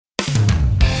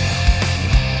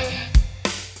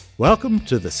Welcome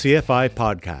to the CFI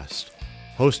Podcast,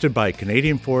 hosted by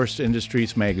Canadian Forest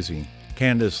Industries Magazine,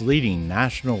 Canada's leading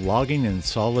national logging and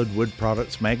solid wood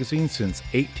products magazine since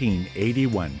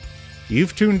 1881.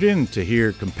 You've tuned in to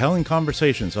hear compelling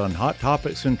conversations on hot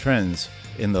topics and trends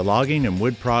in the logging and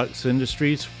wood products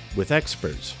industries with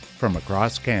experts from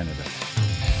across Canada.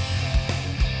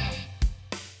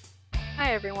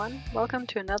 Hi everyone, welcome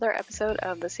to another episode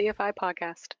of the CFI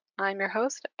Podcast. I'm your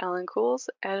host, Ellen Cools,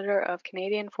 editor of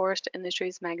Canadian Forest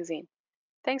Industries Magazine.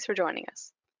 Thanks for joining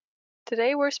us.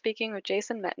 Today we're speaking with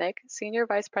Jason Metnick, Senior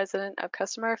Vice President of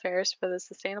Customer Affairs for the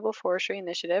Sustainable Forestry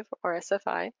Initiative, or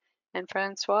SFI, and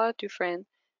Francois Dufresne,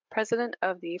 President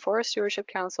of the Forest Stewardship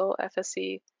Council,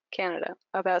 FSC Canada,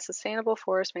 about sustainable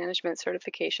forest management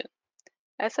certification.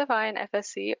 SFI and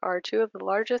FSC are two of the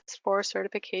largest forest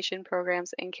certification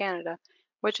programs in Canada,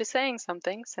 which is saying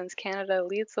something since Canada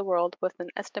leads the world with an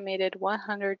estimated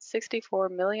 164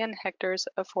 million hectares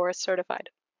of forest certified.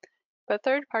 But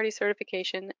third-party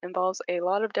certification involves a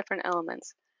lot of different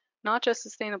elements, not just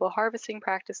sustainable harvesting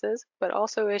practices, but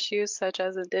also issues such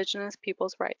as Indigenous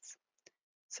peoples' rights.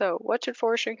 So, what should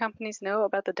forestry companies know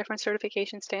about the different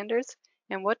certification standards,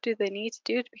 and what do they need to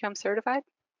do to become certified?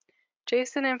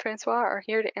 Jason and Francois are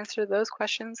here to answer those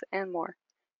questions and more.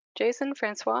 Jason,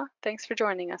 Francois, thanks for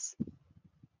joining us.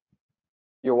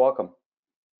 You're welcome.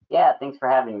 Yeah, thanks for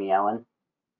having me, Ellen.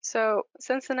 So,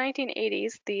 since the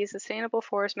 1980s, the sustainable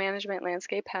forest management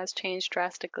landscape has changed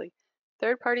drastically.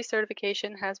 Third-party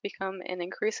certification has become an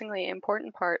increasingly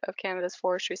important part of Canada's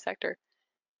forestry sector.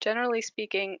 Generally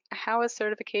speaking, how has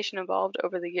certification evolved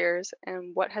over the years,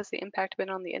 and what has the impact been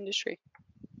on the industry?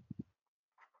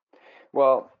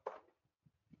 Well,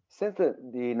 since the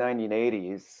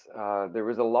 1980s, there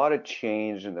was a lot of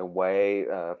change in the way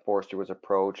forestry was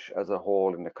approached as a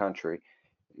whole in the country.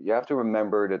 You have to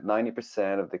remember that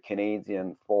 90% of the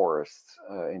Canadian forests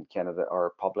in Canada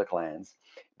are public lands,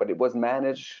 but it was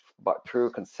managed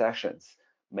through concessions,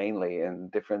 mainly in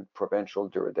different provincial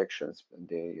jurisdictions.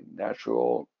 The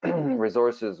natural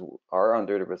resources are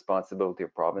under the responsibility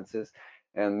of provinces,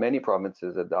 and many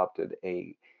provinces adopted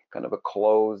a kind of a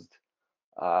closed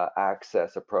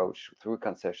access approach through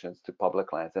concessions to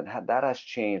public lands, and that has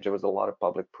changed. There was a lot of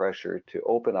public pressure to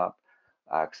open up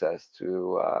access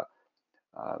to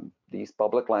these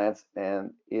public lands,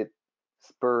 and it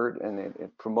spurred and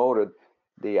it promoted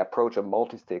the approach of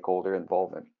multi-stakeholder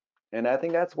involvement. And I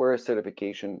think that's where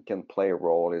certification can play a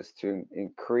role, is to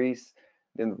increase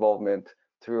the involvement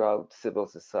throughout civil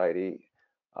society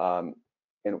on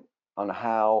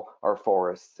how our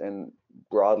forests and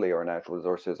broadly our natural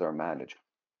resources are managed.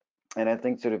 And I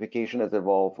think certification has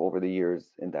evolved over the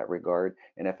years in that regard,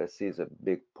 and FSC is a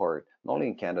big part, not only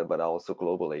in Canada, but also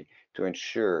globally, to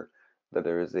ensure that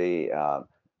there is a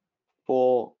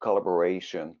full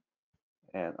collaboration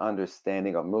and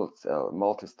understanding of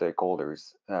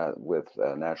multi-stakeholders with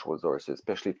natural resources,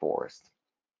 especially forests.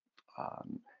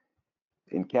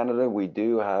 In Canada, we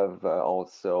do have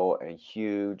also a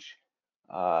huge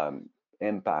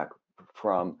impact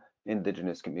from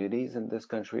Indigenous communities in this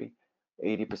country.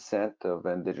 80% of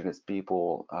Indigenous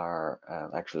people are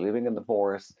actually living in the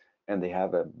forest, and they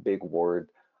have a big word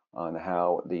on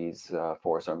how these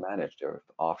forests are managed. They're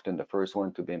often the first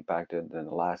one to be impacted and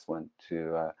the last one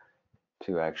to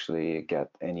actually get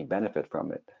any benefit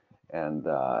from it. And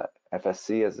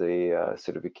FSC as a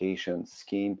certification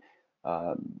scheme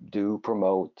do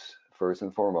promote first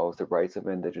and foremost the rights of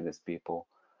Indigenous people,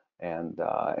 and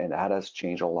that has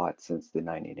changed a lot since the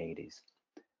 1980s.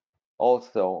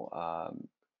 Also,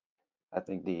 I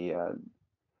think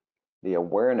the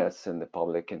awareness in the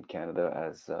public in Canada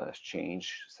has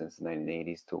changed since the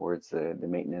 1980s towards the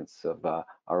maintenance of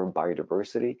our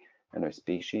biodiversity and our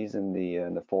species in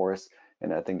the forest.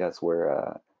 And I think that's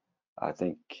where I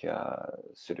think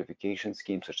certification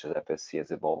schemes such as FSC has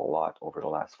evolved a lot over the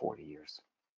last 40 years.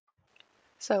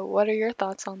 So, what are your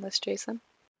thoughts on this, Jason?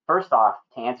 First off,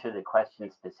 to answer the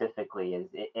question specifically, is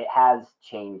it has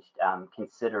changed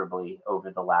considerably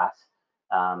over the last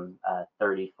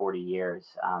 30, 40 years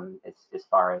as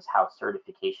far as how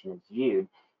certification is viewed.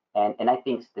 And I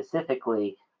think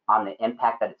specifically on the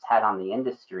impact that it's had on the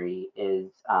industry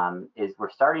is we're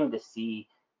starting to see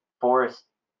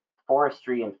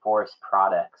forestry and forest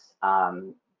products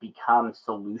become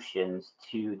solutions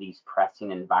to these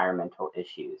pressing environmental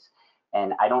issues.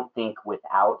 And I don't think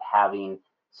without having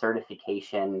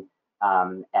certification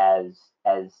as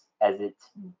it's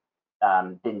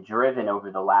been driven over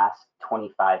the last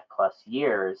 25 plus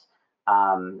years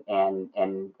and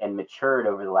matured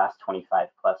over the last 25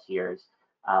 plus years,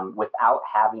 without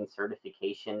having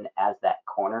certification as that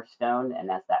cornerstone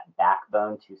and as that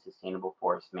backbone to sustainable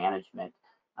forest management,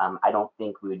 I don't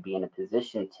think we would be in a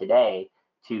position today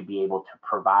to be able to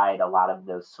provide a lot of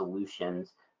those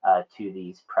solutions to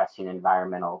these pressing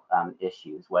environmental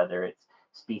issues, whether it's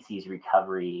species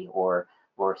recovery or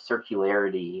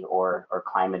circularity or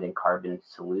climate and carbon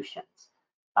solutions.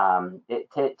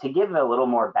 To give a little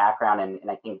more background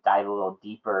and I think dive a little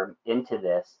deeper into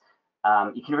this,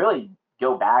 you can really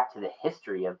go back to the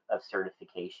history of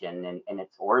certification and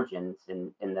its origins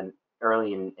in the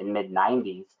early and mid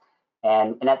 90s.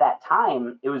 And at that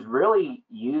time, it was really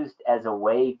used as a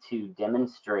way to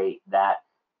demonstrate that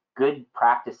good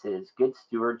practices, good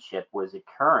stewardship was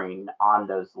occurring on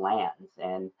those lands.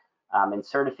 And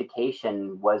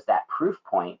certification was that proof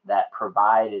point that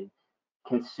provided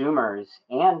consumers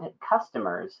and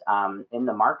customers in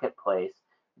the marketplace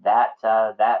that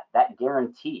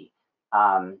guarantee.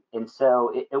 And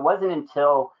so it wasn't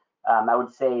until I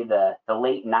would say the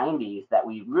late 90s that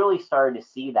we really started to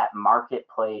see that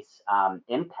marketplace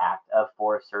impact of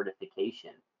forest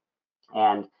certification.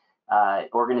 And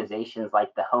organizations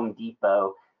like the Home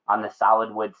Depot on the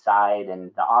solid wood side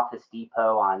and the Office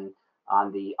Depot on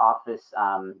the office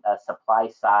supply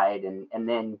side, and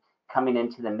then coming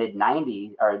into the mid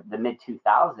 90s or the mid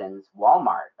 2000s,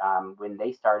 Walmart, when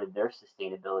they started their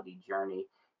sustainability journey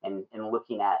and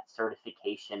looking at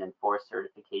certification and forest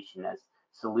certification as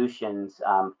solutions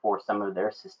for some of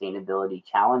their sustainability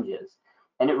challenges.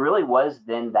 And it really was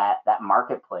then that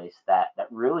marketplace that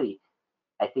really,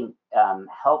 I think,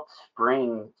 helped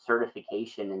spring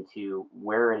certification into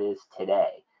where it is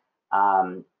today.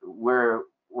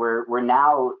 We're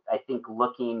now, I think,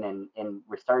 looking and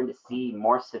we're starting to see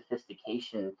more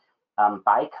sophistication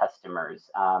by customers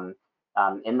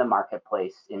in the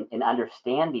marketplace in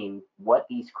understanding what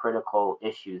these critical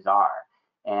issues are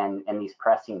and these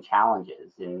pressing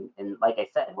challenges. And like I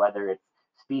said, whether it's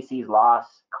species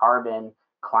loss, carbon,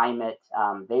 climate,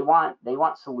 they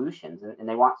want solutions, and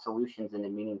they want solutions in a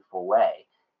meaningful way.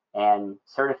 And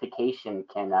certification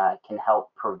can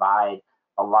help provide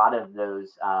a lot of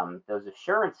those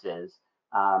assurances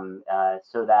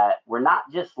so that we're not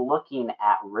just looking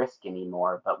at risk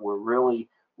anymore, but we're really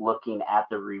looking at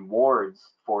the rewards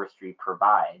forestry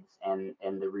provides and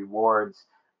the rewards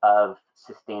of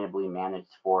sustainably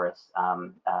managed forests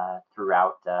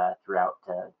throughout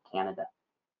Canada.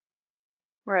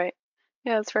 Right.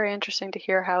 Yeah, it's very interesting to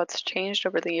hear how it's changed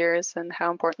over the years and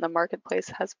how important the marketplace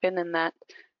has been in that.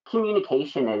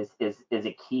 Communication is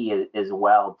a key as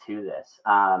well to this.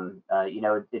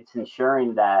 It's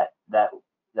ensuring that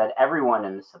everyone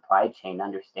in the supply chain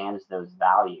understands those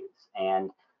values, and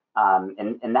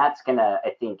that's going to,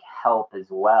 I think, help as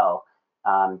well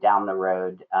down the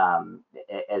road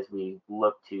as we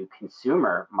look to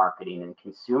consumer marketing and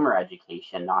consumer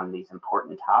education on these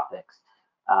important topics.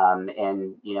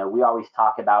 And we always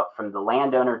talk about from the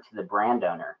landowner to the brand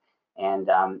owner. And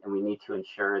we need to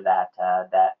ensure that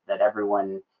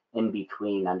everyone in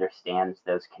between understands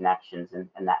those connections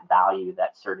and that value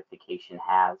that certification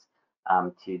has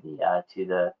to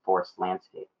the forest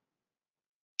landscape.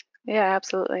 Yeah,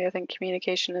 absolutely. I think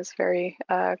communication is very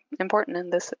important in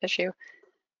this issue.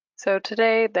 So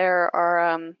today there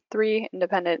are 3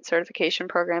 independent certification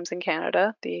programs in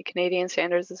Canada: the Canadian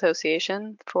Standards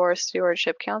Association, Forest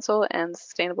Stewardship Council, and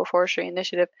Sustainable Forestry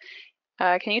Initiative.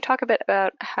 Can you talk a bit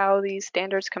about how these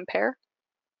standards compare?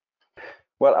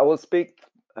 Well, I will speak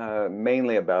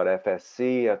mainly about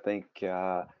FSC. I think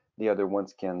the other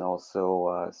ones can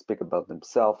also speak about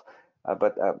themselves.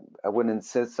 But I would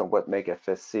insist on what makes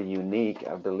FSC unique.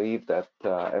 I believe that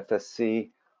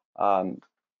FSC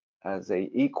has a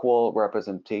equal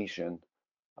representation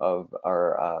of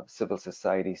our civil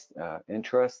society's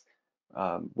interests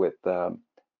with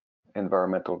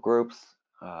environmental groups,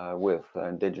 with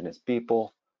Indigenous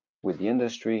people, with the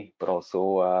industry, but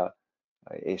also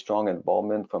a strong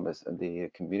involvement from the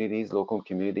communities, local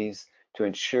communities, to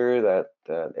ensure that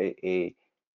a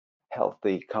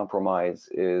healthy compromise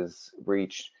is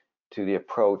reached to the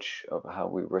approach of how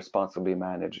we responsibly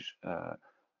manage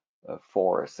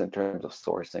forests in terms of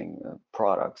sourcing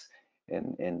products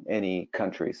in any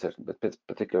country, but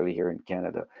particularly here in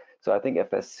Canada. So I think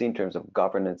FSC in terms of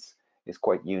governance is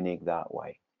quite unique that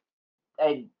way.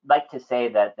 I'd like to say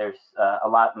that there's a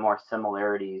lot more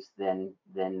similarities than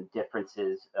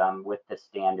differences with the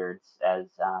standards, as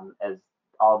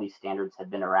all these standards have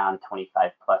been around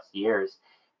 25 plus years.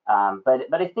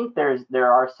 But I think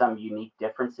there are some unique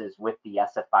differences with the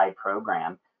SFI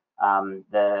program.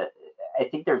 I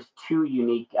think there's 2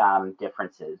 unique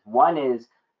differences. One is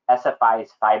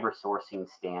SFI's fiber sourcing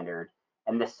standard,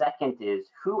 and the second is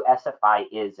who SFI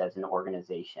is as an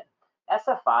organization.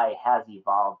 SFI has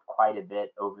evolved quite a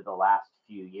bit over the last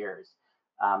few years.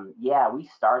 yeah, we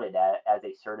started as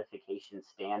a certification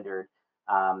standard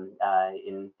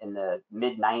in the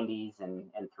mid 90s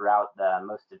and throughout the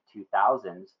most of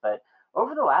 2000s. But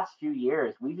over the last few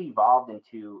years, we've evolved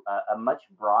into a much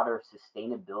broader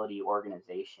sustainability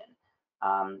organization.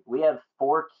 We have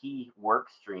 4 key work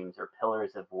streams or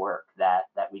pillars of work that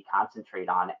we concentrate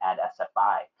on at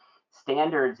SFI.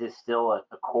 Standards is still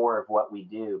a core of what we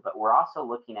do, but we're also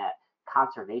looking at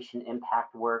conservation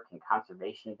impact work and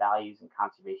conservation values and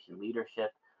conservation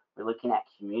leadership. We're looking at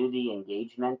community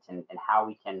engagement and how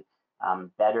we can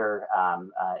better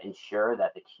ensure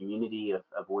that the community of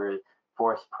where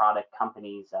forest product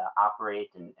companies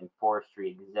operate and forestry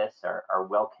exists are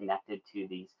well connected to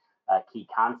these key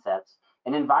concepts.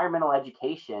 And environmental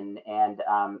education and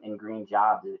green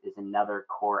jobs is another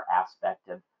core aspect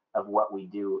of what we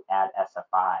do at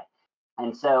SFI.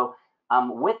 And so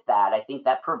with that, I think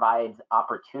that provides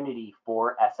opportunity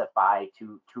for SFI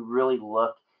to really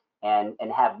look and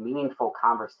have meaningful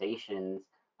conversations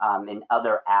in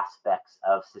other aspects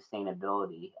of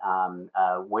sustainability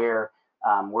where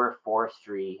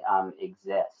forestry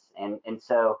exists. And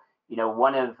so,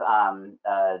 one of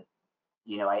I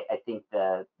think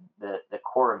the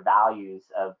core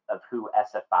values of who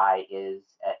SFI is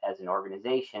as an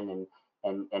organization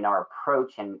and our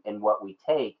approach and what we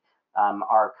take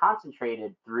are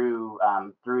concentrated through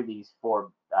these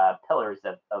 4 pillars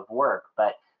of work,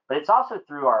 but it's also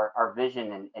through our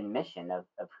vision and mission of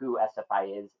who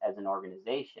SFI is as an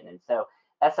organization. And so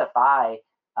SFI,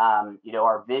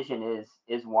 our vision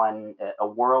is a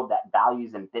world that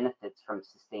values and benefits from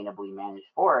sustainably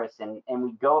managed forests, and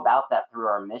we go about that through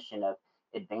our mission of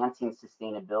advancing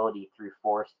sustainability through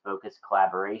forest-focused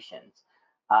collaborations.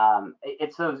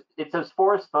 It's those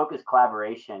forest-focused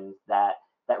collaborations that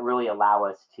really allow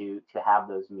us to have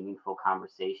those meaningful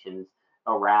conversations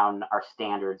around our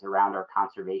standards, around our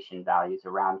conservation values,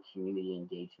 around community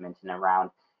engagement, and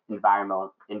around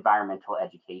environmental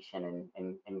education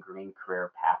and green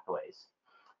career pathways.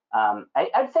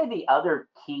 I'd say the other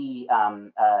key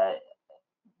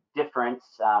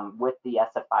difference with the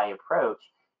SFI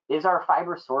approach is our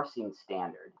fiber sourcing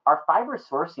standard. Our fiber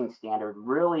sourcing standard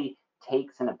really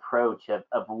takes an approach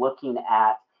of looking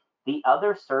at the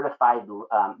other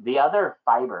the other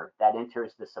fiber that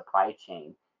enters the supply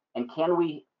chain, and can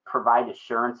we provide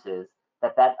assurances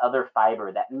that other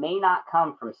fiber that may not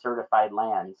come from certified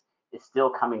lands is still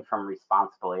coming from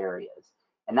responsible areas.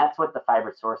 And that's what the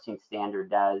fiber sourcing standard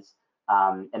does,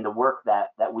 and the work that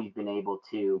we've been able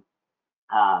to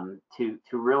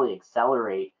really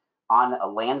accelerate on a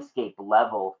landscape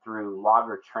level through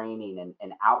logger training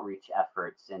and outreach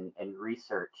efforts and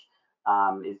research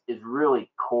is really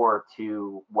core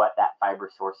to what that fiber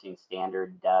sourcing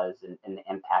standard does and the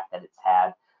impact that it's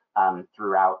had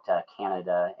throughout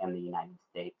Canada and the United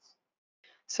States.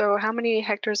 So how many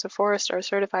hectares of forest are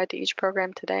certified to each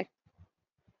program today?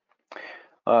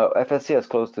 FSC has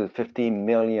close to 15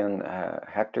 million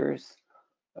hectares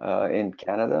in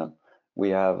Canada.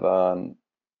 We have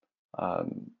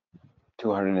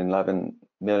 211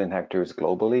 million hectares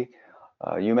globally.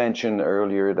 You mentioned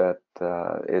earlier that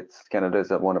Canada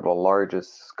is one of the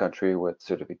largest country with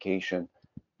certification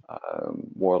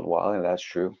worldwide, and that's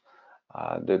true.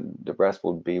 The rest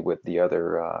will be with the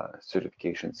other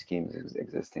certification schemes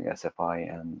existing, SFI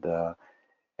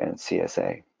and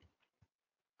CSA.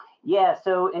 Yeah,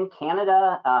 so in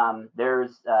Canada,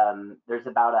 there's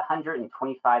about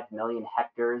 125 million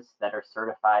hectares that are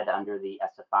certified under the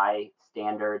SFI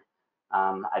standard.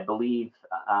 I believe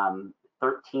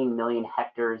 13 million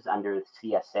hectares under the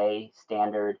CSA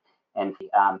standard, and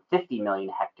 50 million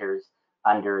hectares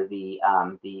under the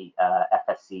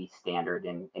FSC standard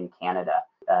in Canada.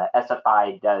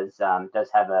 SFI does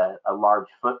have a large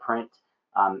footprint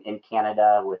in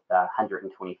Canada with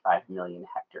 125 million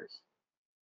hectares.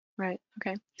 Right.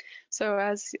 Okay. So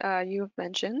as you've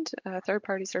mentioned,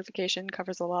 third-party certification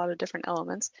covers a lot of different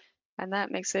elements, and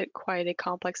that makes it quite a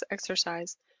complex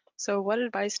exercise. So what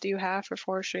advice do you have for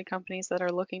forestry companies that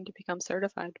are looking to become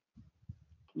certified?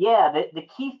 Yeah, the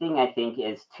key thing I think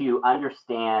is to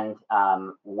understand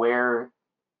where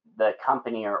the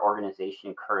company or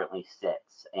organization currently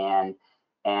sits and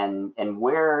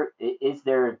where is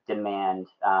there demand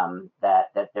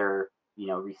that they're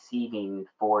receiving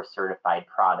for certified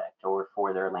product or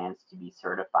for their lands to be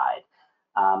certified.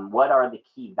 What are the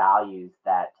key values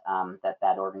that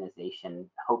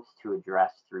organization hopes to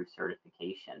address through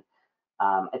certification?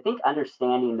 I think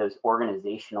understanding those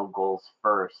organizational goals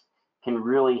first can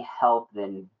really help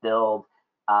then build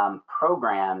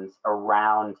programs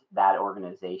around that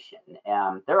organization.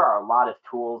 There are a lot of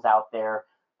tools out there.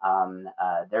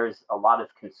 There's a lot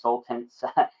of consultants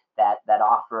that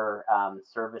offer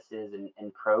services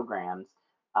and programs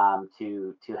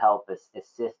to help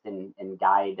assist and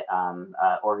guide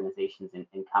organizations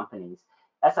and companies.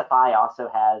 SFI also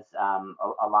has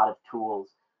a lot of tools,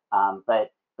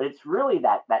 but it's really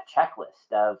that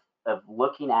checklist of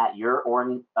looking at your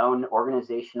own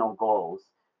organizational goals,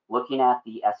 looking at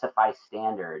the SFI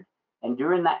standard, and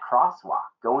doing that crosswalk,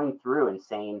 going through and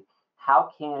saying, how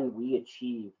can we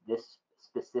achieve this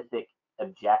specific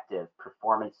objective,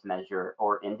 performance measure,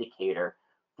 or indicator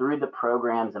through the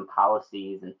programs and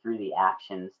policies and through the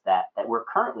actions that we're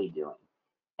currently doing?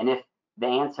 And if the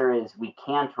answer is we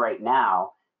can't right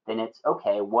now, then it's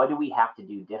okay, what do we have to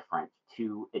do different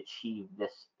to achieve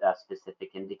this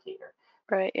specific indicator?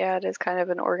 Right. Yeah, it is kind of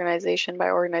an organization by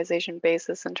organization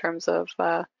basis in terms of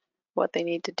what they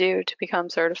need to do to become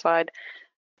certified.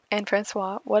 And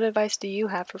Francois, what advice do you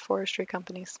have for forestry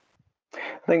companies?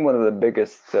 I think one of the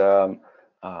biggest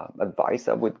advice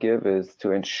I would give is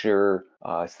to ensure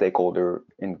stakeholder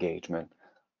engagement,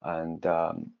 and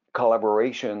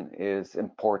collaboration is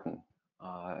important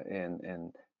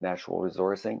in natural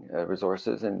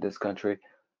resources in this country.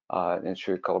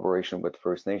 Ensure collaboration with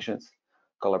First Nations,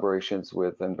 collaborations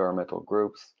with environmental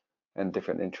groups and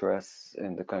different interests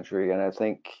in the country. And I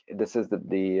think this is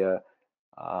the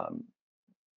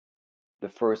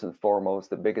first and foremost,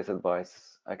 the biggest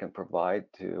advice I can provide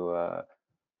to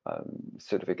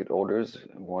certificate holders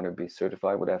who want to be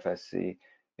certified with FSC,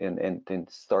 and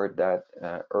start that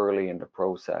early in the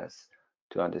process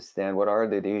to understand what are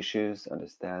the issues,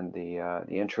 understand the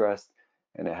interest,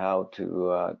 and how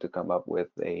to come up with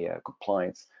a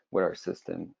compliance with our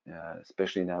system,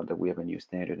 especially now that we have a new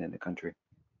standard in the country.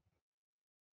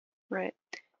 Right.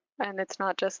 And it's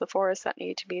not just the forests that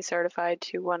need to be certified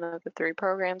to one of the 3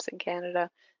 programs in Canada.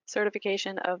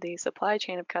 Certification of the supply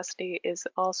chain of custody is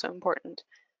also important.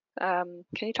 Can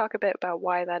you talk a bit about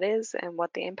why that is and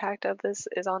what the impact of this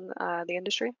is on the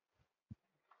industry?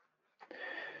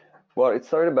 Well, it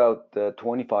started about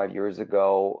 25 years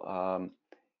ago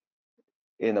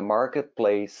in the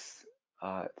marketplace.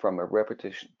 From a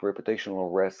reputational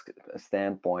risk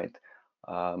standpoint,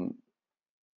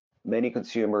 many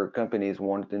consumer companies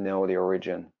wanted to know the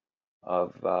origin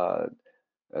of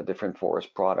different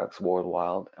forest products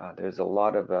worldwide. There's a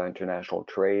lot of international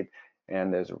trade,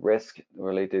 and there's risk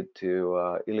related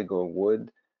to illegal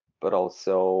wood, but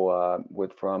also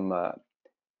wood from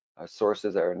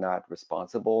sources that are not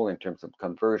responsible in terms of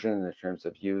conversion, in terms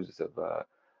of use of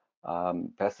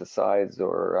pesticides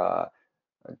or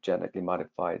genetically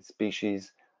modified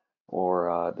species,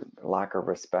 or the lack of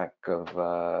respect of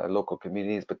local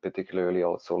communities, but particularly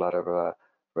also a lot of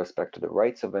respect to the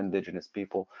rights of Indigenous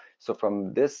people. So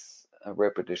from this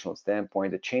reputational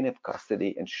standpoint, the chain of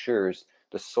custody ensures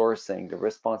the sourcing, the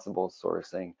responsible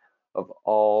sourcing of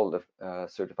all the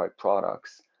certified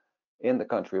products in the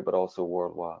country, but also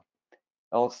worldwide.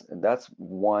 Also, that's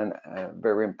one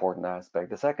very important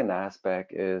aspect. The second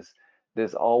aspect is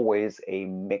there's always a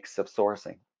mix of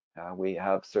sourcing. We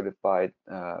have certified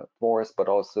forests, but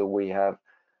also we have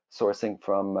sourcing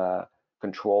from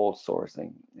controlled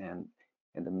sourcing, and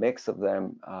the mix of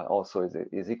them also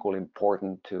is equally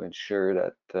important to ensure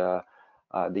that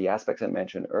the aspects I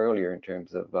mentioned earlier in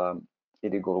terms of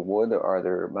illegal wood or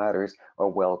other matters are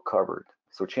well covered.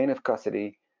 So chain of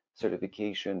custody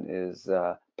certification is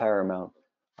paramount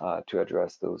to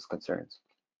address those concerns.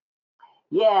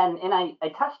 Yeah, and I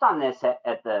touched on this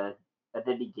at the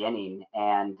beginning,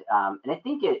 and I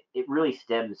think it really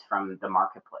stems from the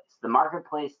marketplace. The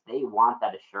marketplace, they want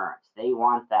that assurance. They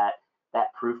want that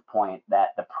proof point that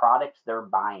the products they're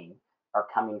buying are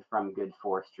coming from good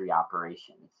forestry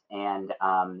operations, and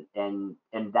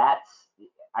that's,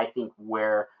 I think,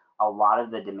 where a lot of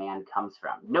the demand comes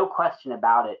from. No question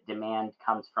about it. Demand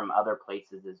comes from other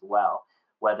places as well,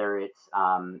 whether it's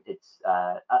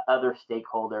other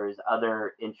stakeholders,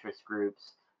 other interest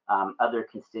groups, other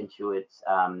constituents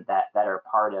that are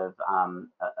part of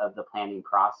the planning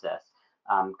process.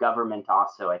 Government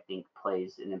also, I think,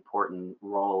 plays an important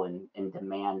role in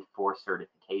demand for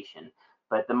certification.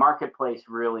 But the marketplace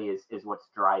really is what's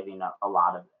driving a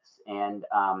lot of this. And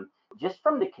just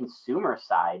from the consumer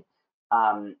side,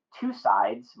 Two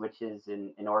Sides, which is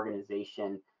an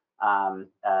organization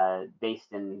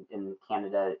based in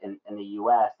Canada and the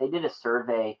US, they did a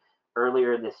survey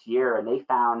earlier this year, and they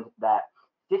found that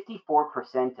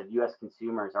 54% of US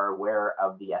consumers are aware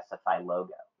of the SFI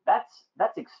logo.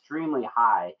 That's extremely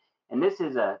high. And this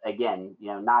is again,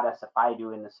 not SFI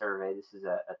doing the survey. This is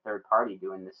a third party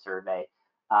doing this survey.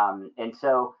 And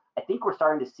so I think we're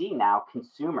starting to see now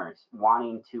consumers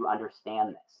wanting to understand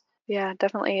this. Yeah,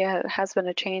 definitely has been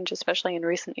a change, especially in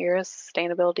recent years.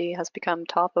 Sustainability has become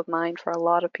top of mind for a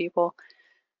lot of people.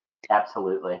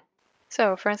 Absolutely.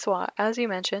 So, Francois, as you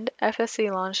mentioned,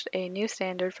 FSC launched a new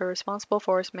standard for responsible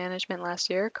forest management last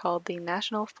year called the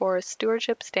National Forest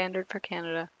Stewardship Standard for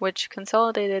Canada, which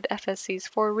consolidated FSC's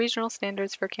 4 regional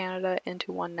standards for Canada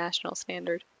into one national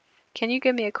standard. Can you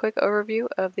give me a quick overview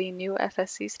of the new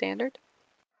FSC standard?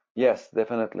 Yes,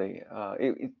 definitely.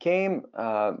 It came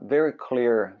very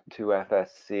clear to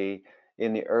FSC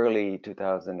in the early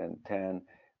 2010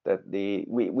 that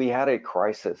we had a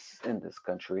crisis in this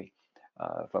country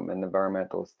from an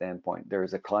environmental standpoint. There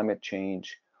is a climate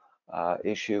change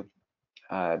issue.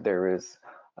 There is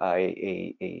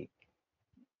a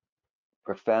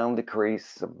profound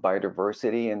decrease of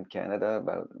biodiversity in Canada.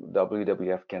 About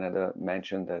WWF Canada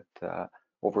mentioned that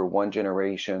over one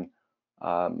generation,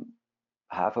 um,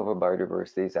 half of our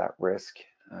biodiversity is at risk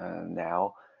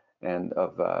now, and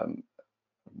of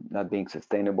not being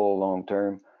sustainable long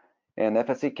term. And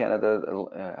FSC Canada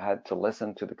had to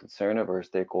listen to the concern of our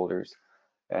stakeholders,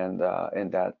 and in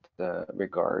that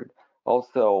regard,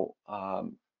 also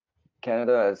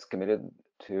Canada is committed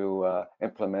to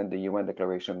implement the UN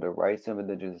Declaration of the Rights of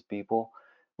Indigenous People,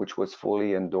 which was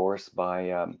fully endorsed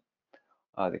by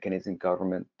the Canadian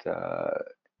government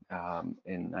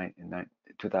in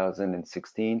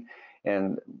 2016.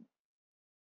 And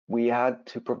we had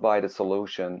to provide a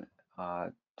solution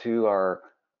to our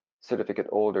certificate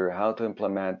holder how to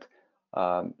implement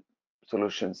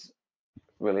solutions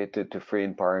related to free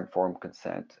and prior informed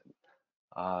consent.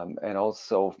 And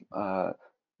also,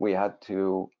 we had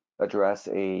to address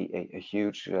a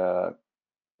huge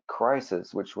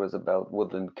crisis, which was about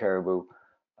woodland caribou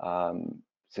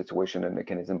situation in the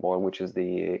Canadian Boil, which is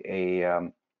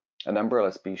an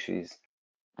umbrella species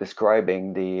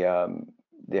describing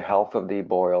the health of the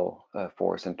boil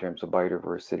forest in terms of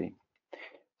biodiversity.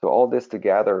 So all this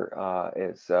together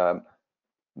is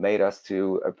made us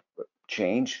to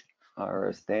change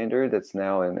our standard that's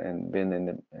now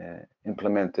been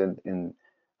implemented in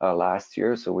last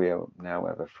year. So we now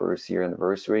have a first year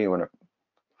anniversary. We're in a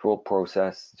full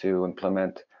process to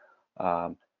implement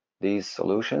these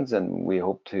solutions, and we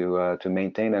hope to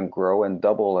maintain and grow and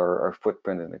double our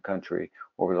footprint in the country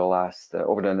over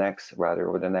the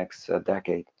next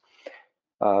decade.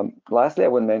 Lastly, I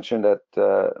would mention that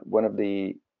one of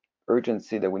the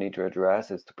urgency that we need to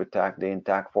address is to protect the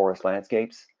intact forest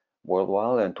landscapes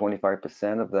worldwide, and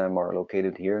 25% of them are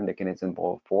located here in the Canadian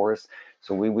Boil Forest.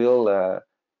 So we will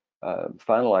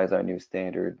finalize our new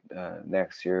standard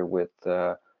next year with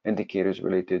indicators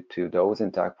related to those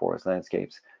intact forest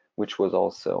landscapes, which was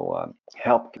also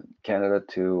help Canada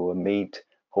to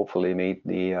hopefully meet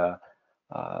the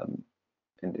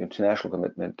international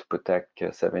commitment to protect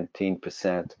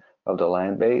 17% of the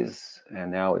land base,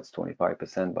 and now it's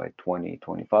 25% by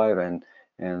 2025, and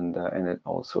it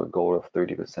also a goal of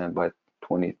 30% by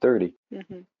 2030.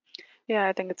 Mm-hmm. Yeah,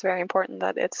 I think it's very important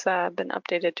that it's been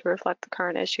updated to reflect the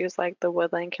current issues like the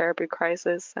woodland caribou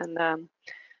crisis and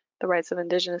the rights of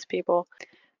Indigenous people.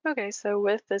 Okay, so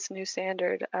with this new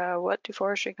standard, what do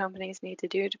forestry companies need to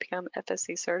do to become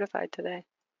FSC certified today?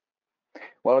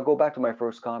 Well, I'll go back to my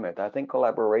first comment. I think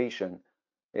collaboration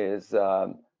is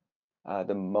the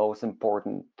most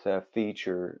important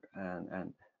feature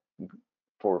and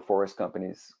for forest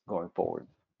companies going forward,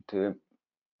 to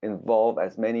involve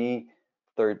as many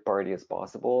third party as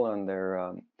possible and that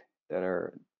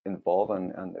are involved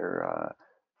in their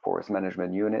forest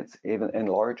management units, even and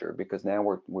larger, because now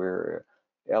we're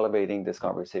elevating this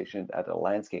conversation at a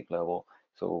landscape level.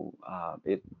 So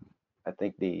I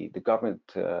think the government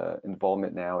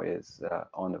involvement now is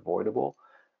unavoidable.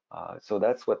 So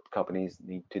that's what companies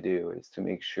need to do, is to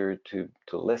make sure to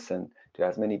listen to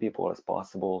as many people as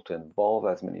possible, to involve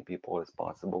as many people as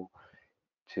possible,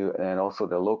 and also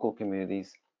the local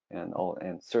communities and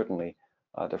certainly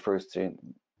the First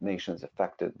Nations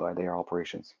affected by their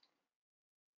operations.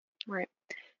 Right.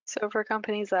 So for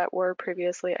companies that were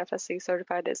previously FSC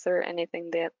certified, is there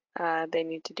anything that they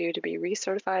need to do to be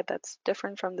recertified that's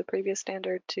different from the previous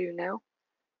standard to now?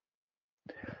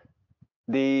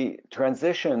 The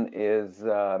transition is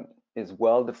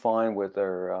well defined with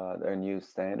our new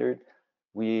standard.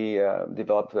 We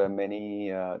developed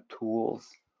many tools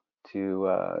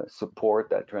to support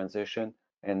that transition,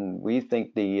 and we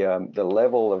think the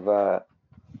level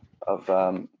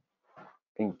of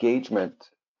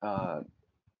engagement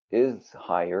is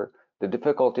higher. The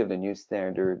difficulty of the new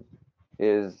standard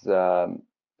is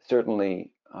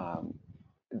certainly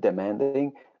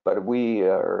demanding, but we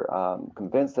are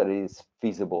convinced that it is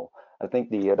feasible. I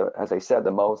think as I said,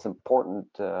 the most important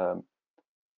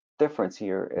difference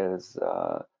here is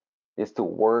is to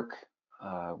work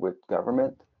with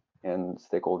government and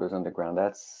stakeholders on the ground.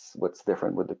 That's what's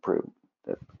different with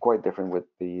quite different with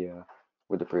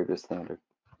the previous standard.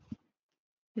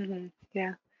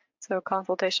 Yeah. So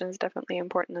consultation is definitely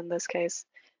important in this case.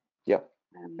 Yep.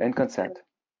 And consent.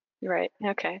 Right.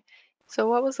 Okay. So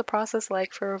what was the process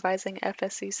like for revising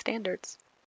FSC standards?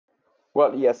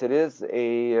 Well, yes, it is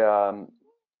an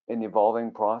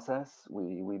evolving process.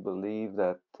 We believe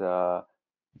that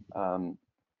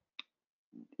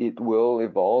it will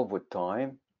evolve with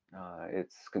time.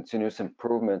 It's continuous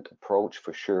improvement approach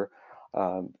for sure,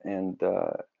 and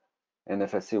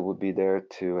FSC will be there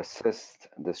to assist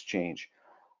this change.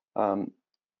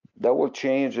 That will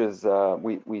change as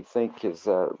we think is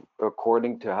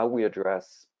according to how we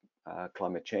address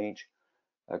climate change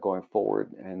going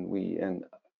forward, and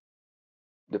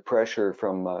the pressure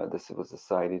from the civil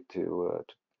society to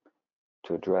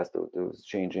address those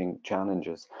changing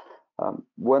challenges.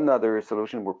 One other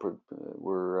solution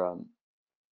we're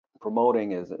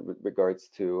promoting is with regards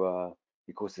to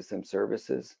ecosystem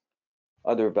services,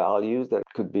 other values that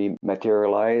could be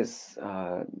materialized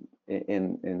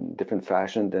in different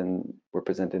fashion than were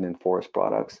presented in forest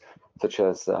products, such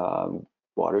as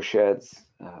watersheds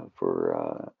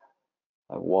for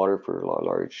water for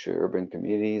large urban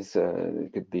communities.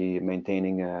 It could be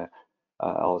maintaining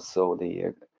also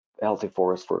the healthy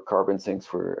forest for carbon sinks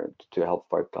to help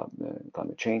fight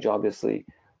climate change. Obviously,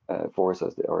 forests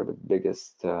are the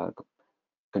biggest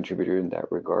contributor in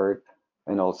that regard,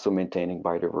 and also maintaining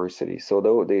biodiversity. So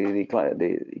though the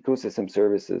ecosystem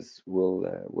services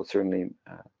will certainly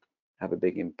have a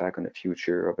big impact on the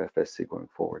future of FSC going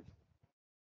forward.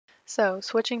 So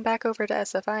switching back over to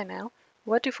SFI now,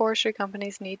 what do forestry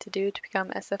companies need to do to become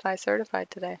SFI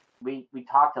certified today? We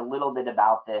talked a little bit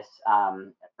about this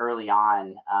early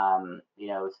on,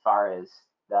 as far as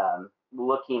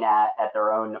looking at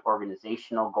their own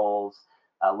organizational goals,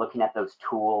 looking at those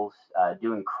tools,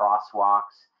 doing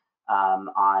crosswalks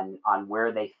on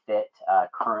where they fit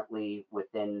currently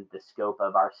within the scope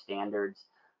of our standards.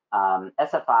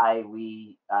 SFI,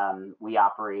 we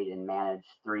operate and manage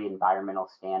 3 environmental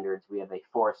standards. We have a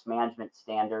forest management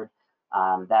standard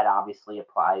that obviously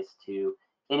applies to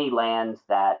any lands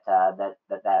that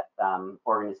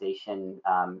organization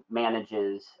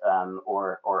manages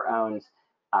or owns.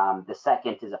 The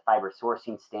second is a fiber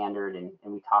sourcing standard, and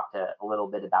we talked a little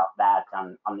bit about that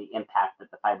on the impact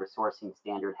that the fiber sourcing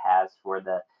standard has for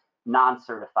the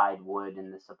non-certified wood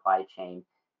in the supply chain.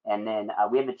 And then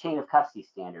we have a chain of custody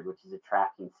standard, which is a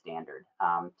tracking standard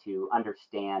to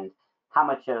understand how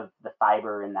much of the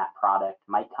fiber in that product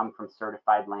might come from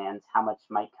certified lands, how much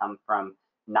might come from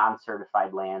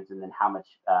non-certified lands, and then how much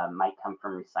might come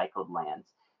from recycled lands.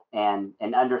 And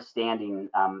understanding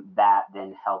that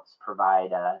then helps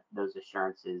provide those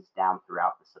assurances down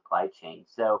throughout the supply chain.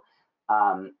 So,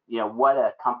 what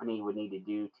a company would need to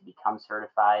do to become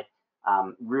certified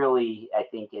really, I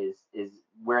think, is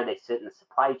where they sit in the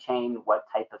supply chain, what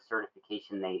type of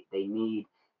certification they need,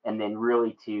 and then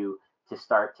really to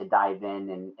start to dive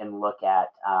in and look at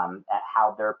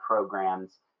how their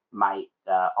programs might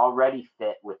already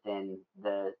fit within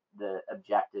the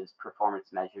objectives,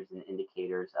 performance measures, and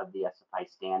indicators of the SFI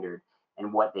standard,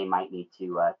 and what they might need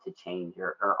to change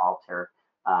or alter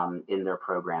in their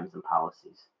programs and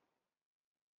policies.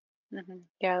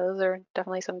 Yeah, those are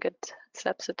definitely some good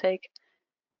steps to take.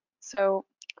 So,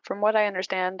 from what I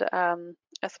understand,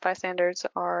 SFI standards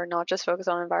are not just focused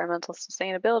on environmental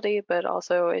sustainability, but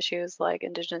also issues like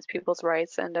Indigenous peoples'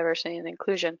 rights and diversity and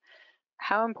inclusion.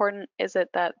 How important is it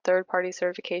that third-party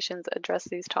certifications address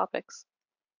these topics?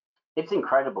 It's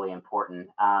incredibly important.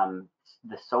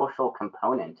 The social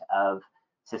component of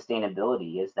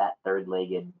sustainability is that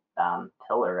third-legged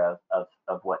pillar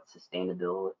of what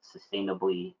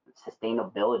sustainability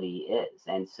is.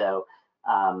 And so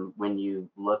when you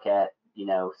look at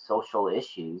social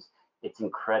issues, it's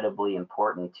incredibly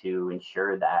important to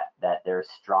ensure that there's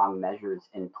strong measures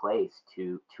in place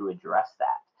to address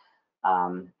that.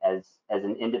 As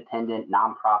an independent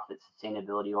nonprofit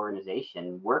sustainability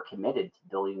organization, we're committed to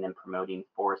building and promoting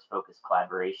forest-focused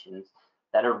collaborations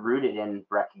that are rooted in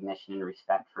recognition and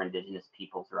respect for Indigenous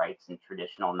peoples' rights and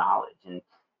traditional knowledge.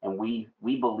 And we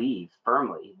believe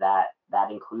firmly that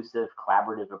inclusive,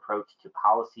 collaborative approach to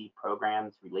policy,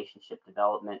 programs, relationship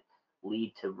development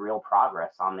lead to real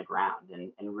progress on the ground,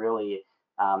 and really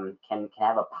can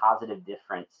have a positive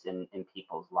difference in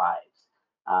people's lives.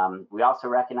 We also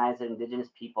recognize that Indigenous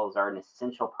peoples are an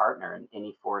essential partner in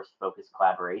any forest-focused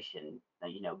collaboration.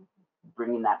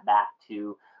 Bringing that back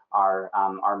to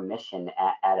our mission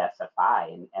at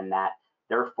SFI, and that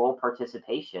their full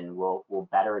participation will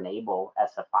better enable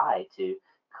SFI to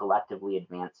collectively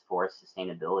advance forest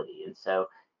sustainability. And so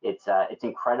it's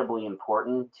incredibly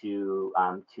important to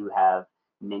have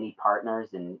many partners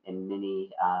in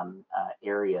many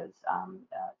areas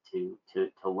to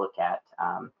look at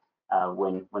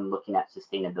when looking at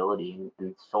sustainability,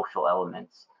 and social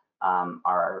elements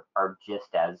are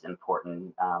just as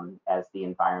important as the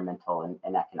environmental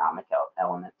and economic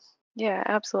elements. Yeah,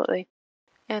 absolutely.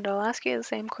 And I'll ask you the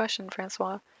same question,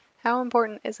 Francois. How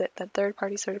important is it that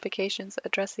third-party certifications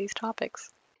address these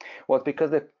topics? Well, it's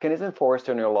because the Canadian forest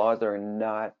owner laws are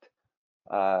not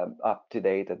up to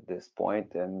date at this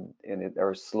point, and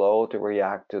are slow to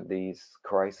react to these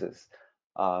crises.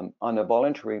 On a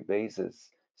voluntary basis,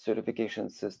 certification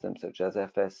systems such as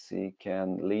FSC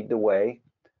can lead the way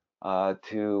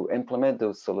to implement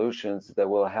those solutions that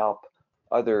will help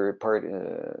other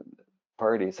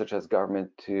parties, such as government,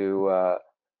 to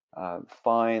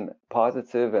find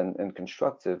positive and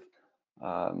constructive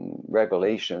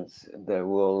regulations that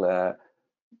will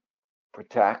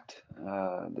protect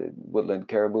the woodland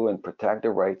caribou and protect the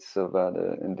rights of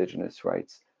the indigenous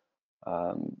rights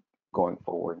going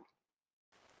forward.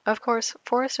 Of course,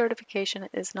 forest certification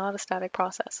is not a static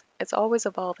process. It's always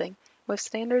evolving, with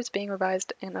standards being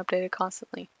revised and updated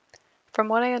constantly. From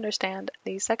what I understand,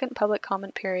 the second public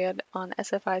comment period on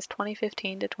SFI's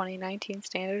 2015 to 2019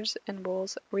 standards and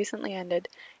rules recently ended,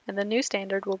 and the new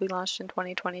standard will be launched in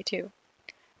 2022.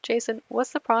 Jason,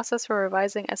 what's the process for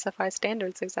revising SFI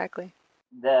standards exactly?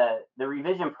 The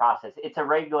revision process, it's a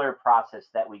regular process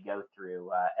that we go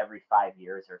through every 5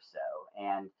 years or so,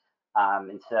 and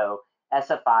so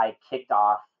SFI kicked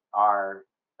off our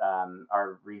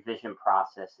revision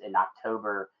process in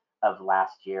October of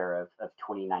last year of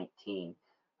 2019.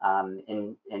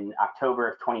 In October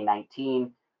of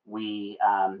 2019, we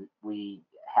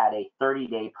had a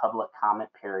 30-day public comment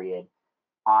period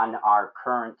on our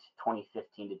current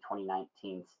 2015 to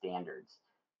 2019 standards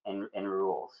and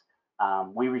rules.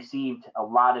 We received a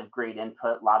lot of great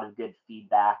input, a lot of good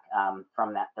feedback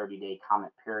from that 30-day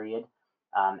comment period.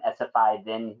 SFI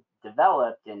then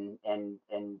developed and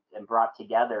brought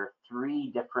together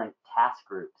 3 different task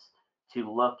groups to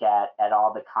look at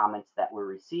all the comments that were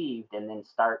received, and then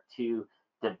start to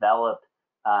develop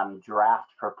draft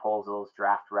proposals,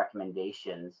 draft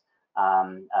recommendations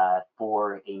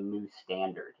for a new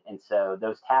standard. And so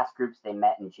those task groups, they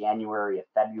met in January,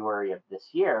 February of this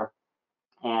year,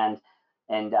 and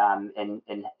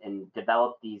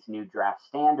developed these new draft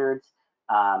standards.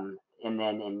 And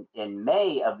then in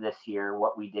May of this year,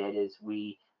 what we did is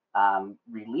we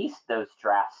released those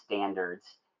draft standards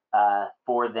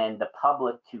for then the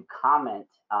public to comment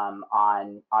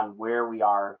on where we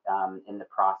are in the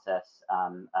process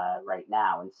right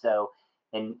now. And so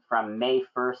from May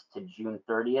 1st to June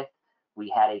 30th, we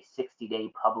had a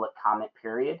 60-day public comment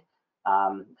period.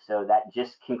 So that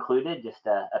just concluded just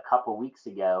a couple weeks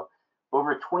ago.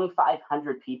 Over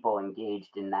 2,500 people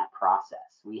engaged in that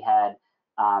process. We had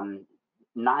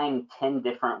 9-10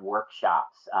 different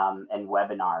workshops and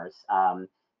webinars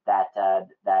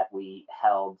that we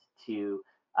held to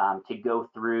go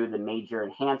through the major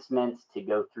enhancements, to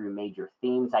go through major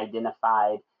themes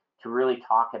identified, to really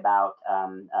talk about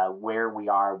where we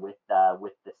are with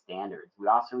the standards. We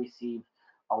also received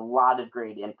a lot of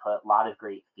great input, a lot of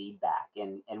great feedback,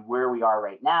 and where we are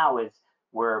right now is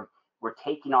we're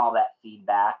taking all that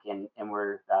feedback and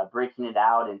we're breaking it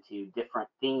out into different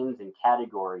themes and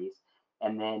categories.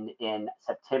 And then in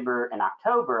September and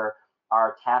October,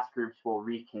 our task groups will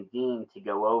reconvene to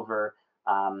go over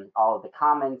all of the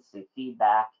comments and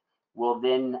feedback. We'll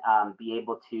then be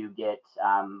able to get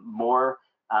more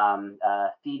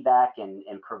feedback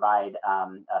and provide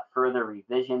further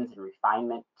revisions and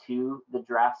refinement to the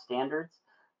draft standards.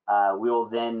 We will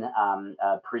then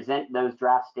present those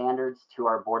draft standards to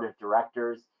our board of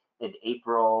directors in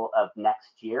April of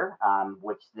next year,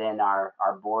 which then our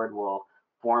board will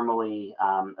formally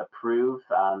approve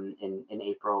in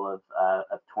April of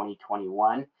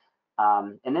 2021.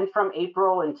 And then from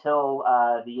April until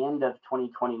the end of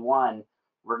 2021,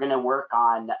 we're going to work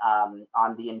on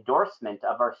the endorsement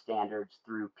of our standards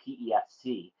through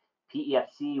PEFC.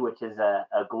 PEFC, which is a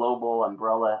global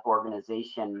umbrella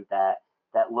organization that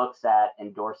looks at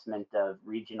endorsement of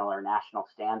regional or national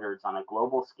standards on a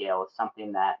global scale, is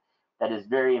something that is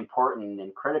very important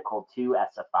and critical to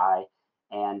SFI,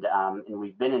 and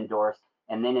we've been endorsed.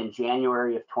 And then in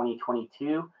January of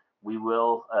 2022, we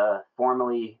will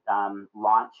formally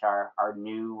launch our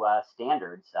new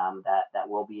standards that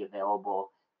will be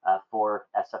available for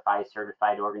SFI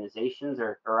certified organizations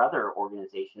or other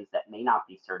organizations that may not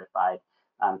be certified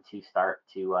to start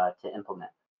to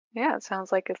implement. Yeah, it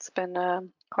sounds like it's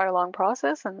been quite a long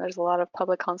process, and there's a lot of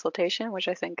public consultation, which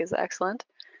I think is excellent.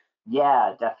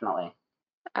 Yeah, definitely.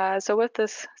 So with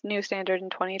this new standard in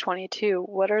 2022,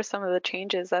 what are some of the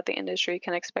changes that the industry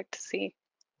can expect to see?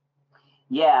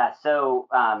 Yeah, so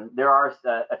there are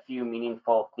a few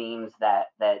meaningful themes that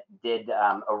did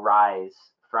arise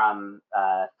from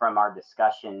our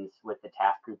discussions with the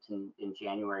task groups in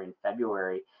January and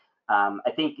February.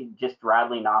 I think just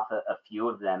rattling off a few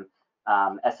of them,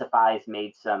 SFI has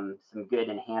made some good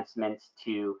enhancements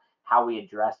to how we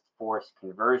address forest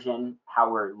conversion,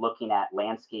 how we're looking at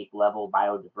landscape level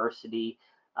biodiversity,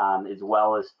 as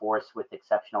well as forests with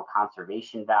exceptional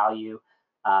conservation value.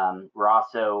 We're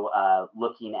also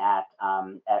looking at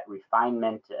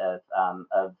refinement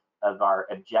of our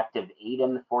objective 8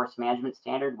 in the forest management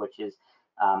standard, which is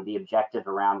the objective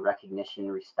around recognition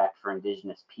and respect for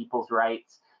indigenous peoples'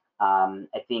 rights.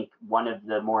 I think one of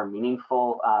the more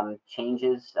meaningful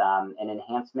changes and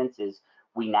enhancements is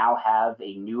we now have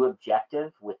a new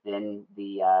objective within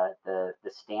the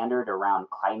standard around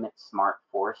climate smart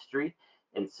forestry,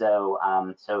 and so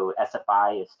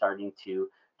SFI is starting to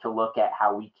look at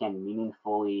how we can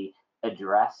meaningfully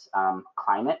address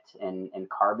climate and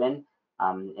carbon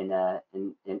in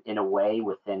a way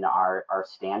within our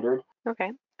standard.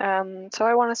 Okay. So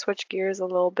I want to switch gears a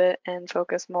little bit and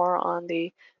focus more on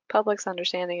the public's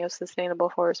understanding of sustainable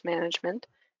forest management.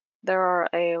 There are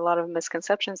a lot of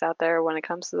misconceptions out there when it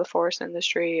comes to the forest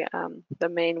industry, the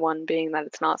main one being that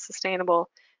it's not sustainable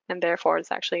and therefore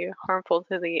it's actually harmful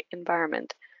to the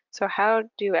environment. So how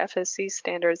do FSC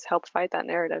standards help fight that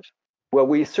narrative? Well,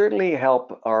 we certainly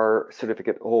help our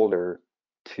certificate holder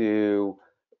to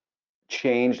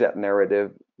change that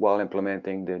narrative while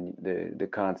implementing the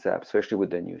concept, especially with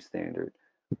the new standard.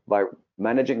 By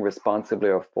managing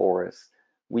responsibly our forests,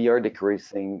 we are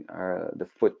decreasing the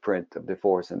footprint of the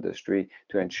forest industry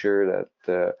to ensure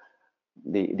that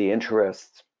the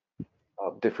interests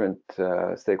of different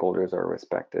stakeholders are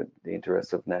respected, the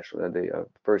interests of the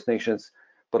First Nations,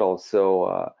 but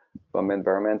also from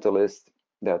environmentalists,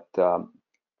 that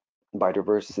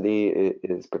biodiversity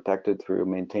is protected through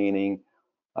maintaining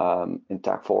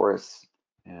intact forests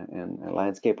and a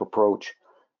landscape approach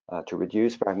to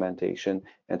reduce fragmentation.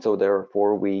 And so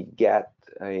therefore we get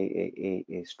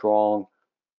a strong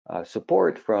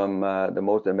support from the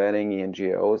most demanding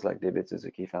NGOs like David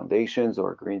Suzuki Foundations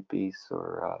or Greenpeace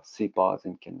or CPAWS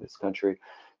in this country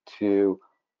to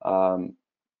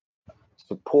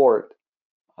support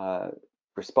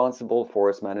responsible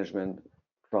forest management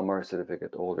from our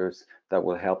certificate holders that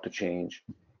will help to change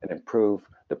and improve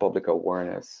the public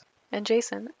awareness. And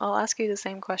Jason, I'll ask you the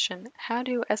same question. How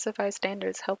do SFI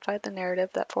standards help fight the narrative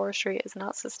that forestry is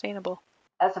not sustainable?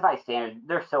 SFI standards,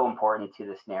 they're so important to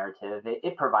this narrative.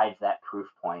 It provides that proof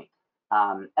point.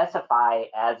 SFI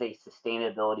as a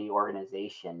sustainability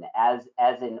organization, as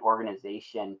an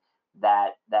organization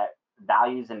that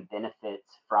values and benefits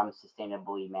from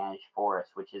sustainably managed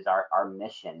forests, which is our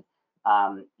mission.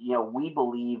 We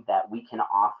believe that we can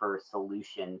offer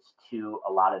solutions to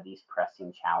a lot of these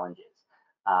pressing challenges.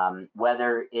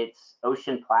 Whether it's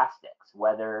ocean plastics,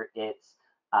 whether it's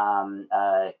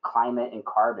climate and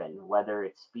carbon, whether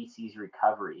it's species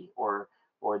recovery or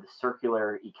the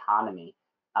circular economy,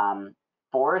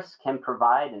 forests can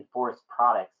provide, and forest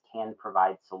products can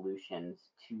provide solutions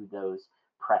to those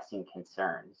pressing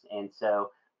concerns. And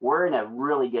so we're in a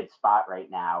really good spot right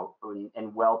now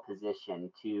and well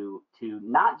positioned to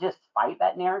not just fight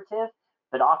that narrative,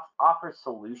 but offer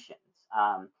solutions.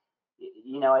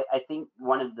 I think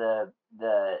one of the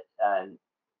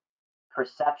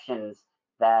perceptions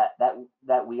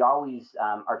that we always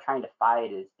are trying to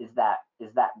fight is that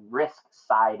risk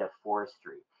side of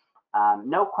forestry.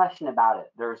 No question about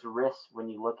it. There's risks when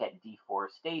you look at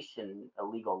deforestation,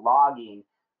 illegal logging,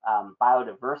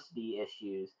 biodiversity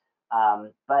issues,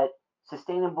 but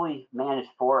sustainably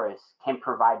managed forests can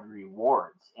provide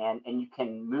rewards, and you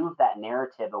can move that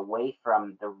narrative away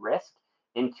from the risk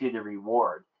into the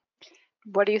reward.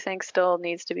 What do you think still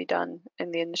needs to be done in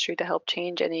the industry to help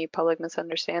change any public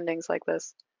misunderstandings like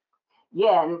this?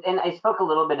 Yeah, and I spoke a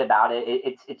little bit about it.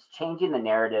 It's changing the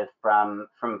narrative from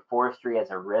forestry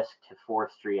as a risk to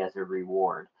forestry as a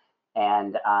reward,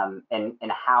 and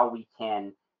how we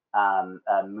can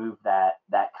move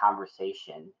that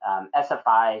conversation.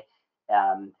 SFI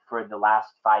for the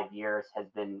last 5 years has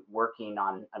been working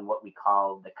on what we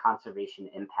call the Conservation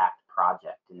Impact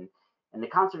Project, and the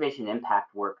conservation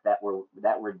impact work that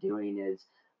we're doing is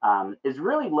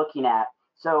really looking at.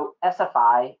 So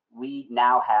SFI, we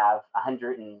now have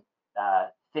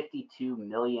 152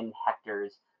 million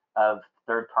hectares of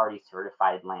third-party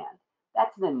certified land.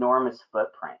 That's an enormous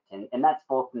footprint, and that's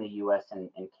both in the U.S.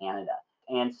 and Canada.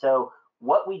 And so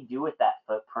what we do with that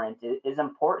footprint is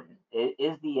important.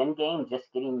 Is the end game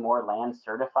just getting more land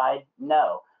certified?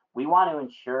 No, we want to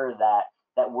ensure that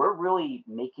we're really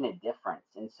making a difference.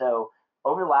 And so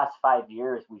over the last 5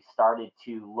 years, we started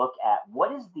to look at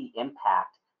what is the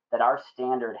impact that our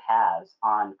standard has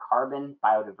on carbon,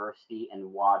 biodiversity,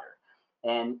 and water.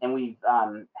 And we've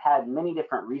had many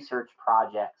different research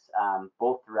projects,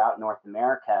 both throughout North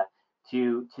America,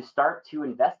 to start to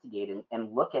investigate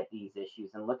and look at these issues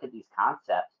and look at these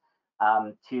concepts,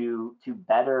 to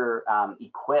better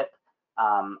equip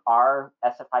our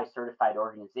SFI certified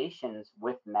organizations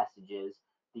with messages,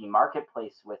 the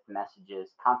marketplace with messages,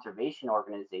 conservation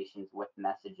organizations with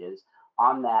messages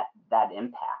on that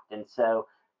impact. And so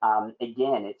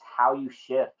again, it's how you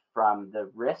shift from the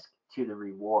risk to the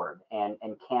reward, and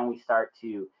can we start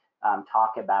to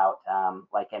talk about,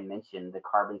 like I mentioned, the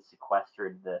carbon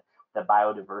sequestered, the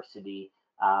biodiversity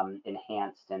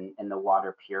enhanced, and the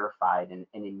water purified in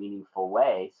a meaningful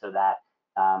way, so that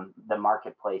the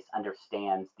marketplace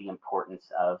understands the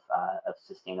importance of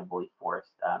sustainably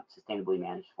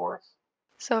managed forests.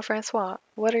 So, Francois,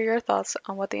 what are your thoughts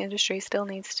on what the industry still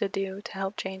needs to do to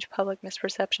help change public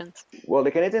misperceptions? Well,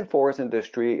 the Canadian forest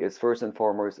industry is first and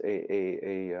foremost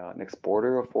an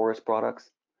exporter of forest products.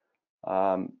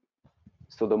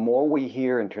 So the more we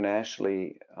hear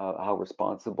internationally how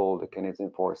responsible the Canadian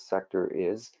forest sector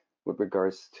is with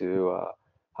regards to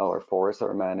how our forests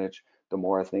are managed, the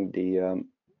more I think the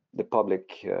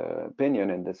public opinion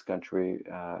in this country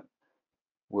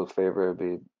will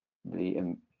favorably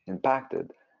be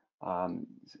impacted.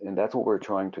 And that's what we're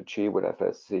trying to achieve with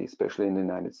FSC, especially in the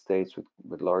United States,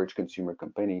 with large consumer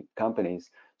companies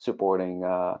supporting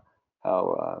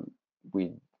how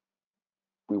we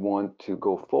want to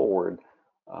go forward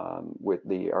with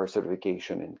our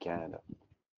certification in Canada.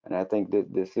 And I think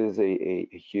that this is a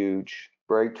huge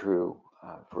breakthrough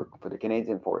for the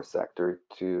Canadian forest sector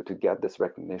to get this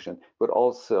recognition. But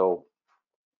also,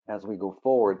 as we go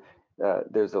forward, the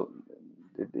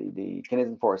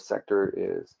Canadian forest sector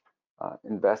is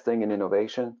investing in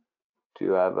innovation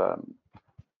to have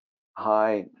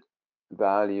high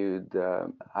valued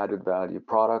added value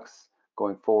products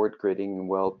going forward, creating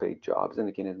well-paid jobs in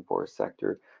the Canadian forest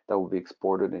sector that will be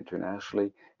exported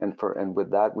internationally. And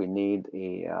with that, we need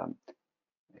a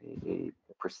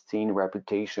pristine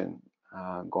reputation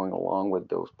going along with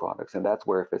those products. And that's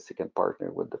where FSC can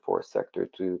partner with the forest sector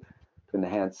to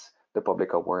enhance the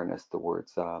public awareness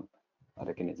towards the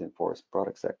Canadian forest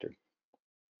product sector.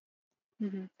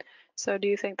 Mm-hmm. So do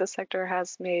you think the sector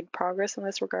has made progress in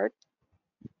this regard?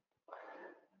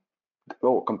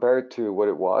 Oh, compared to what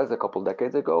it was a couple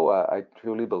decades ago, I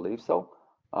truly believe so.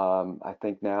 I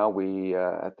think now we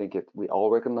all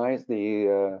recognize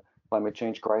the climate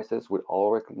change crisis. We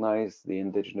all recognize the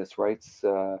Indigenous rights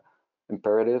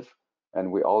imperative,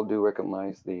 and we all do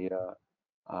recognize the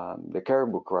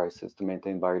caribou crisis to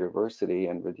maintain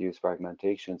biodiversity and reduce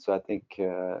fragmentation. So I think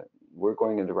we're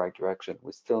going in the right direction.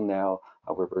 We still now,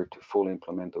 however, to fully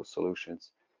implement those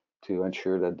solutions to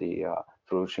ensure that the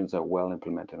solutions are well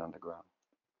implemented on the ground.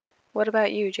 What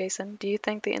about you, Jason? Do you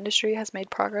think the industry has made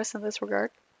progress in this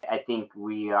regard? I think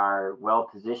we are well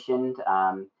positioned.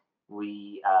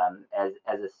 We, as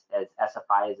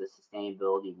SFI, as a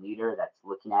sustainability leader that's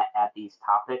looking at these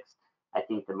topics, I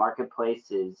think the marketplace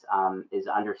is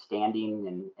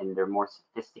understanding, and they're more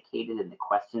sophisticated in the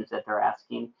questions that they're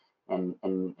asking,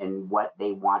 and what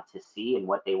they want to see and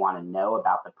what they want to know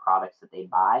about the products that they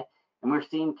buy. And we're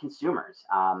seeing consumers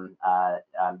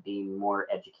being more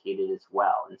educated as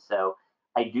well. And so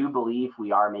I do believe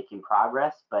we are making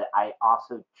progress, but I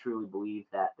also truly believe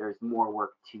that there's more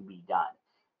work to be done.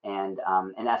 And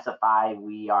in SFI,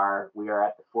 we are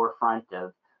at the forefront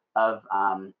of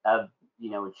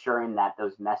ensuring that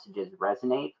those messages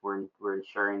resonate. We're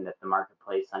ensuring that the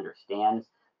marketplace understands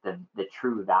the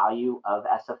true value of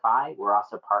SFI. We're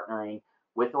also partnering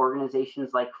with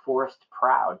organizations like Forest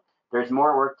Proud. There's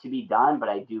more work to be done, but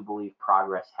I do believe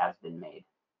progress has been made.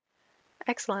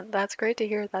 Excellent. That's great to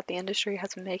hear that the industry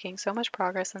has been making so much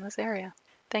progress in this area.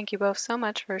 Thank you both so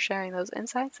much for sharing those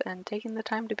insights and taking the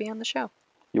time to be on the show.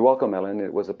 You're welcome, Ellen.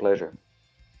 It was a pleasure.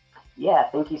 Yeah,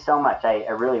 thank you so much. I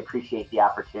really appreciate the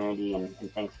opportunity, and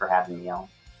thanks for having me on.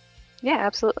 Yeah,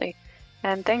 absolutely.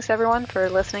 And thanks everyone for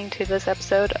listening to this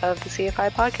episode of the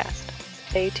CFI podcast.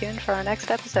 Stay tuned for our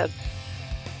next episode.